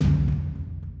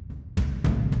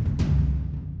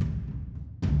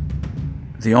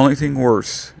The only thing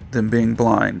worse than being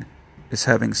blind is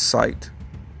having sight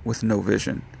with no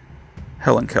vision.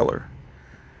 Helen Keller.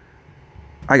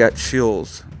 I got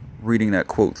chills reading that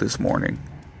quote this morning.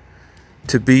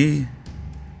 To be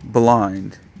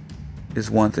blind is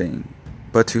one thing,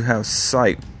 but to have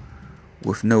sight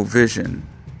with no vision,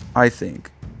 I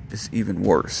think, is even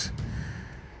worse.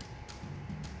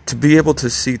 To be able to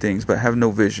see things but have no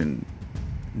vision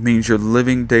means you're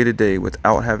living day to day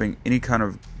without having any kind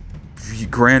of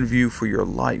grand view for your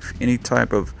life, any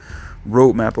type of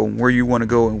roadmap on where you want to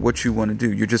go and what you want to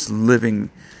do. You're just living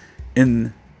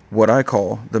in what I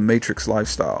call the Matrix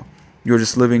lifestyle. You're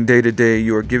just living day to day.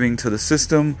 You are giving to the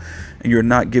system and you're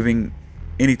not giving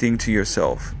anything to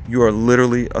yourself. You are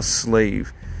literally a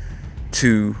slave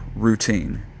to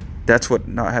routine. That's what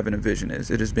not having a vision is.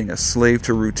 It is being a slave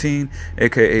to routine,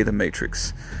 aka the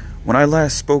Matrix. When I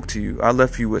last spoke to you, I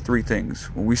left you with three things.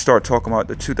 When we start talking about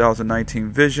the 2019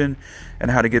 vision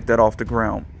and how to get that off the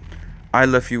ground, I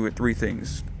left you with three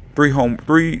things.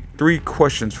 Three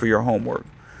questions for your homework.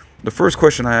 The first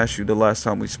question I asked you the last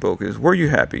time we spoke is, were you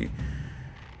happy?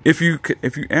 If you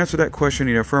answer that question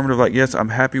in the affirmative, like, yes, I'm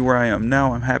happy where I am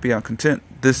now, I'm happy, I'm content,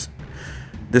 this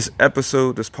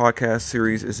episode, this podcast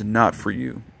series is not for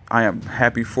you. I am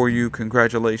happy for you.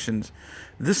 Congratulations.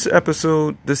 This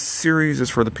episode, this series is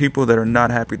for the people that are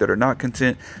not happy, that are not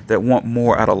content, that want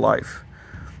more out of life.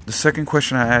 The second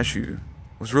question I asked you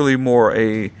was really more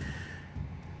an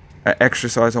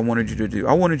exercise I wanted you to do.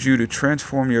 I wanted you to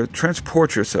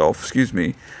transport yourself,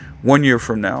 1 year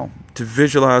from now, to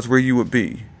visualize where you would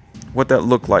be, what that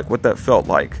looked like, what that felt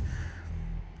like.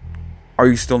 Are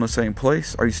you still in the same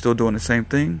place? Are you still doing the same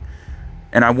thing?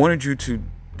 And I wanted you to,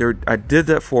 I did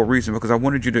that for a reason, because I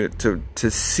wanted you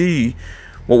to see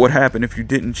what would happen if you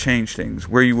didn't change things,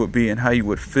 where you would be and how you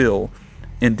would feel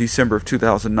in December of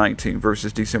 2019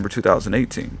 versus December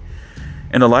 2018.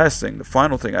 And the last thing, the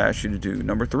final thing I asked you to do,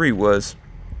 number 3, was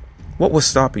what was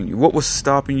stopping you? What was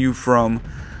stopping you from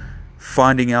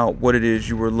finding out what it is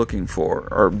you were looking for,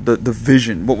 or the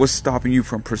vision? What was stopping you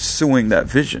from pursuing that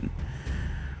vision?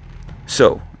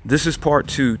 So this is part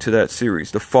 2 to that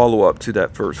series, the follow-up to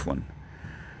that first one.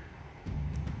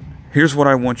 Here's what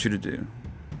I want you to do.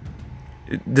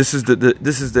 This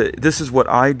is what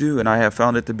I do, and I have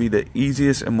found it to be the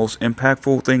easiest and most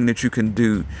impactful thing that you can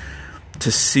do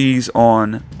to seize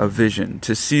on a vision,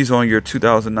 to seize on your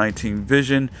 2019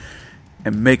 vision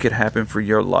and make it happen for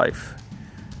your life.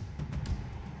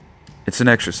 It's an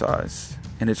exercise,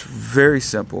 and it's very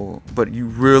simple, but you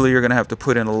really are going to have to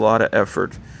put in a lot of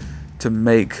effort to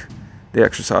make the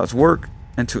exercise work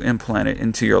and to implant it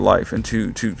into your life and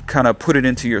to kind of put it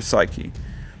into your psyche.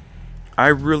 I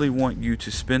really want you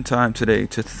to spend time today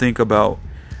to think about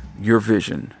your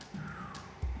vision.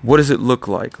 What does it look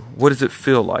like? What does it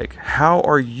feel like? How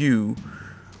are you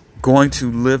going to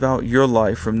live out your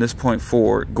life from this point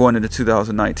forward, going into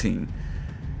 2019?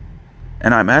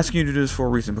 And I'm asking you to do this for a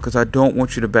reason, because I don't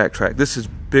want you to backtrack. This is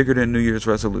bigger than New Year's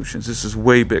resolutions. This is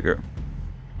way bigger.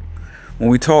 When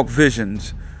we talk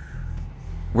visions,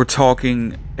 we're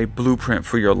talking a blueprint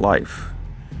for your life.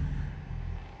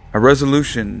 A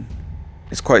resolution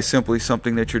is quite simply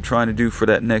something that you're trying to do for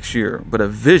that next year. But a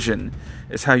vision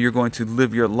is how you're going to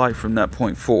live your life from that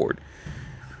point forward.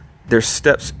 There's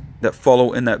steps that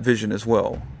follow in that vision as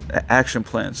well. An action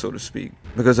plan, so to speak.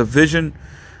 Because a vision,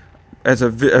 as a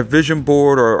vision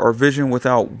board or vision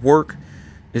without work,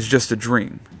 is just a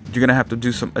dream. You're going to have to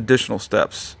do some additional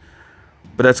steps.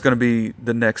 But that's going to be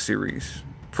the next series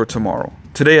for tomorrow.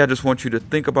 Today, I just want you to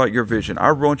think about your vision.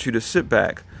 I want you to sit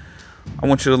back. I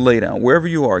want you to lay down wherever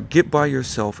you are. Get by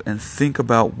yourself and think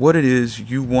about what it is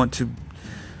you want to.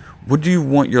 What do you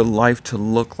want your life to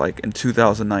look like in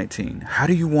 2019? How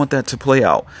do you want that to play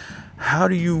out? How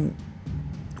do you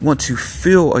want to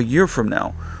feel a year from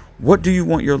now? What do you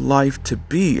want your life to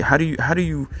be? How do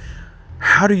you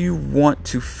want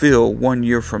to feel 1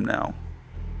 year from now?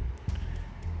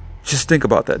 Just think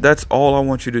about that. That's all I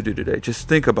want you to do today. Just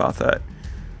think about that.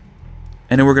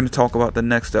 And then we're going to talk about the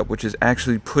next step, which is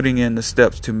actually putting in the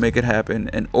steps to make it happen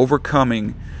and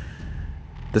overcoming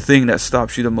the thing that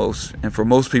stops you the most. And for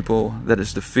most people, that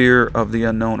is the fear of the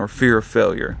unknown or fear of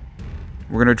failure.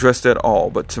 We're going to address that all,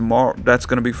 but tomorrow, that's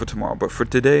going to be for tomorrow. But for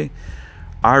today,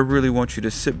 I really want you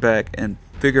to sit back and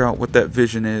figure out what that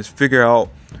vision is, figure out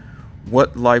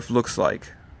what life looks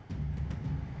like.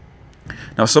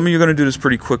 Now, some of you are going to do this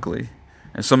pretty quickly,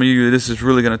 and some of you, this is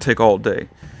really going to take all day.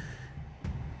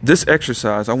 This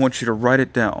exercise, I want you to write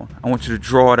it down. I want you to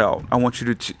draw it out. I want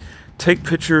you to take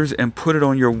pictures and put it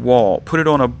on your wall. Put it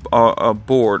on a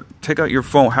board. Take out your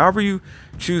phone. However you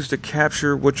choose to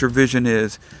capture what your vision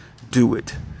is, do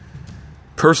it.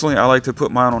 Personally, I like to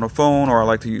put mine on a phone, or I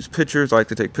like to use pictures. I like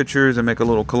to take pictures and make a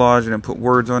little collage and then put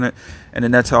words on it. And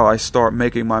then that's how I start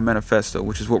making my manifesto,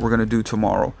 which is what we're going to do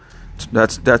tomorrow.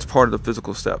 That's part of the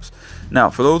physical steps.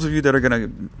 Now, for those of you that are going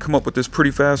to come up with this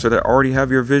pretty fast or that already have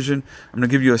your vision, I'm going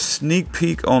to give you a sneak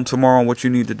peek on tomorrow on what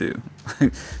you need to do.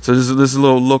 So this is a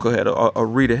little look ahead, a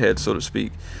read ahead, so to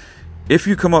speak. If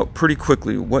you come up pretty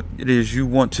quickly what it is you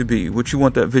want to be, what you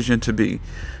want that vision to be,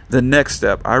 the next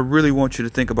step, I really want you to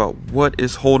think about what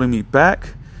is holding me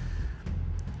back.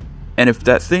 And if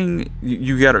that thing,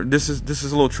 you gotta, this is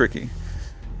a little tricky.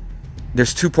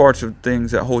 There's two parts of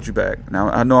things that hold you back. Now,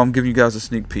 I know I'm giving you guys a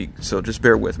sneak peek, so just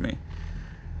bear with me.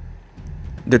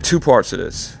 There are two parts of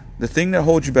this. The thing that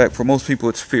holds you back, for most people,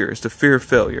 it's fear. It's the fear of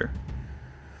failure.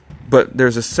 But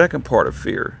there's a second part of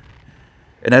fear,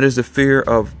 and that is the fear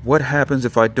of what happens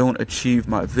if I don't achieve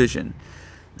my vision.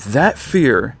 That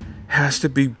fear has to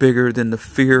be bigger than the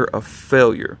fear of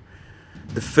failure.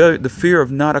 The fear of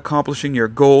not accomplishing your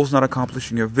goals, not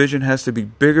accomplishing your vision, has to be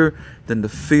bigger than the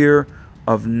fear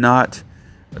of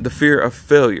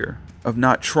failure, of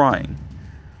not trying.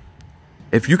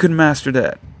 If you can master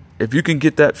that, if you can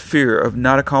get that fear of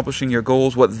not accomplishing your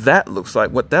goals, what that looks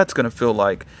like, what that's going to feel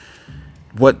like,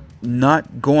 what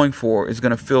not going for is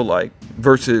going to feel like,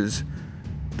 versus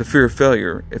the fear of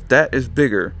failure, if that is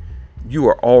bigger, you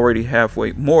are already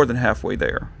more than halfway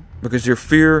there. Because your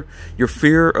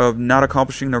fear of not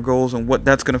accomplishing their goals and what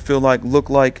that's going to feel like, look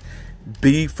like,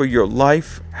 be for your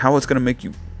life, how that's going to make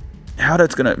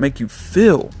you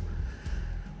feel,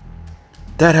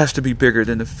 that has to be bigger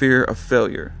than the fear of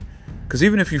failure. Because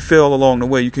even if you fail along the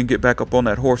way, you can get back up on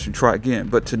that horse and try again.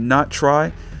 But to not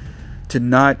try, to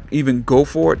not even go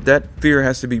for it, that fear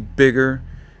has to be bigger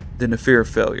than the fear of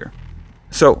failure.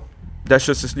 So that's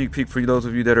just a sneak peek for those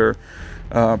of you that are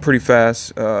pretty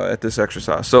fast at this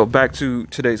exercise. So back to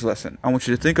today's lesson. I want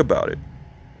you to think about it.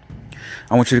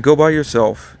 I want you to go by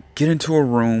yourself, get into a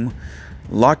room,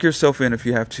 lock yourself in if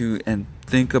you have to, and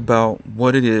think about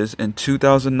what it is in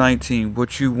 2019,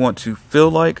 what you want to feel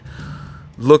like,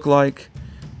 look like,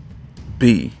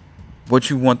 be, what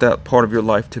you want that part of your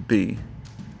life to be.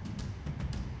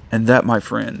 And that, my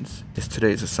friends, is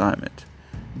today's assignment.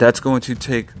 That's going to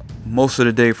take most of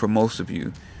the day for most of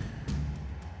you.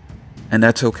 And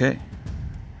that's okay.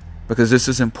 Because this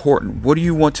is important. What do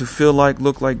you want to feel like,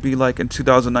 look like, be like in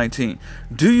 2019?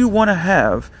 Do you want to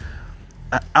have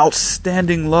an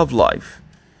outstanding love life?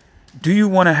 Do you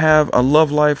want to have a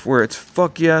love life where it's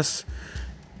fuck yes?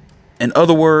 In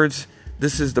other words,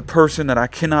 this is the person that I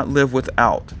cannot live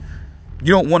without.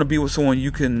 You don't want to be with someone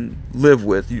you can live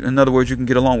with. In other words, you can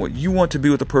get along with. You want to be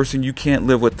with a person you can't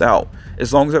live without,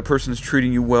 as long as that person is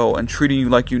treating you well and treating you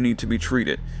like you need to be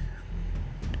treated.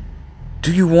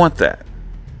 Do you want that?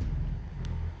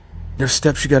 There's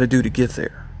steps you got to do to get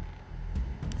there.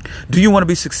 Do you want to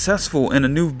be successful in a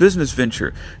new business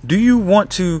venture? Do you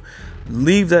want to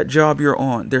leave that job you're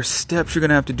on? There's steps you're going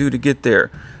to have to do to get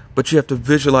there. But you have to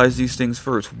visualize these things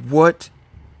first. What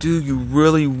do you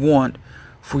really want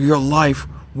for your life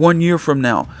 1 year from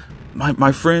now?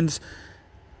 My friends,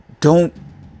 don't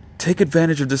take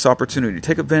advantage of this opportunity.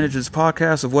 Take advantage of this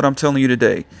podcast, of what I'm telling you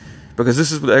today. Because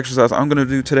this is the exercise I'm going to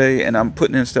do today, and I'm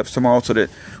putting in steps tomorrow so that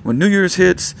when New Year's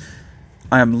hits,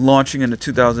 I am launching into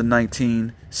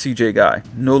 2019 CJ Guy.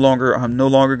 I'm no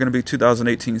longer going to be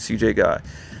 2018 CJ Guy.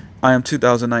 I am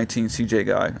 2019 CJ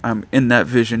Guy. I'm in that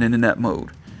vision and in that mode.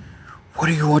 What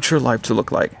do you want your life to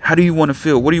look like? How do you want to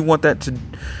feel? What do you want that to...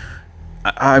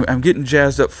 I'm getting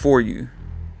jazzed up for you.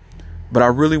 But I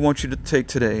really want you to take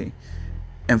today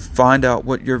and find out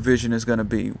what your vision is going to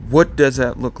be. What does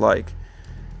that look like?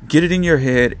 Get it in your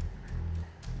head.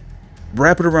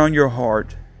 Wrap it around your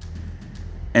heart.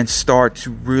 And start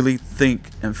to really think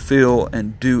and feel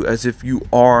and do as if you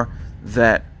are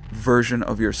that version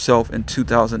of yourself in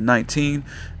 2019.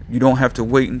 You don't have to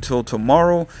wait until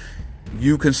tomorrow.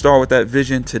 You can start with that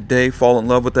vision today. Fall in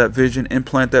love with that vision.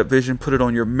 Implant that vision. Put it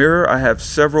on your mirror. I have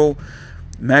several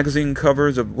magazine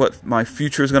covers of what my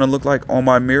future is going to look like on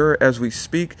my mirror as we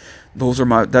speak.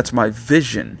 That's my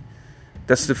vision.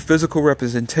 That's the physical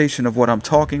representation of what I'm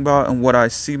talking about and what I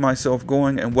see myself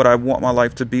going and what I want my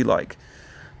life to be like.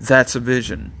 That's a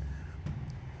vision.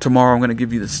 Tomorrow I'm going to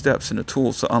give you the steps and the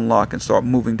tools to unlock and start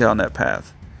moving down that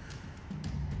path.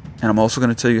 And I'm also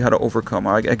going to tell you how to overcome.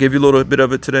 I gave you a little bit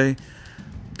of it today.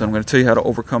 Then I'm going to tell you how to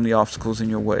overcome the obstacles in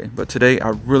your way. But today I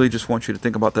really just want you to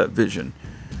think about that vision.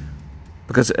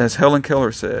 Because as Helen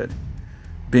Keller said,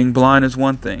 being blind is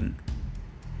one thing,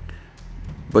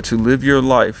 but to live your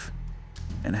life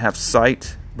and have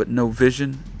sight but no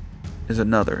vision is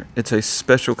another. It's a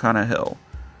special kind of hell.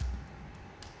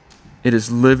 It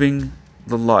is living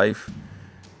the life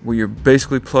where you're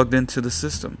basically plugged into the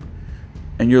system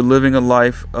and you're living a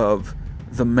life of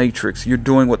the matrix. You're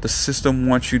doing what the system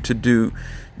wants you to do.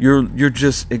 You're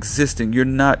just existing. You're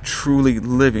not truly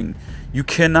living. You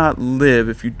cannot live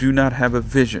if you do not have a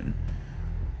vision.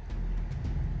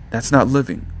 That's not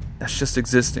living. That's just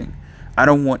existing. I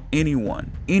don't want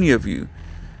anyone, any of you,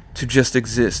 to just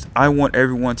exist. I want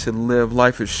everyone to live.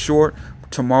 Life is short.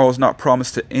 Tomorrow is not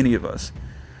promised to any of us.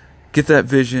 Get that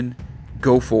vision.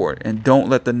 Go for it. And don't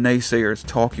let the naysayers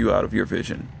talk you out of your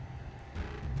vision.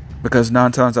 Because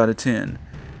 9 times out of 10,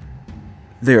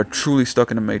 they are truly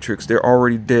stuck in the matrix. They're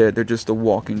already dead. They're just the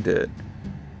walking dead.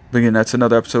 But again, that's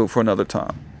another episode for another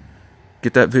time.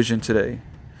 Get that vision today.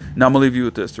 Now I'm going to leave you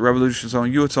with this. The revolution is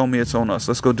on you. It's on me. It's on us.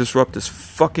 Let's go disrupt this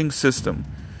fucking system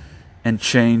and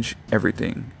change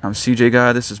everything. I'm CJ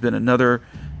Guy. This has been another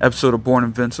episode of Born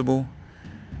Invincible.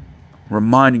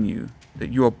 Reminding you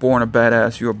that you are born a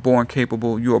badass. You are born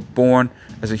capable. You are born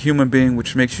as a human being,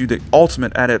 which makes you the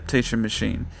ultimate adaptation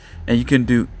machine. And you can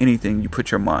do anything you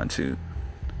put your mind to.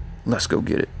 Let's go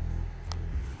get it.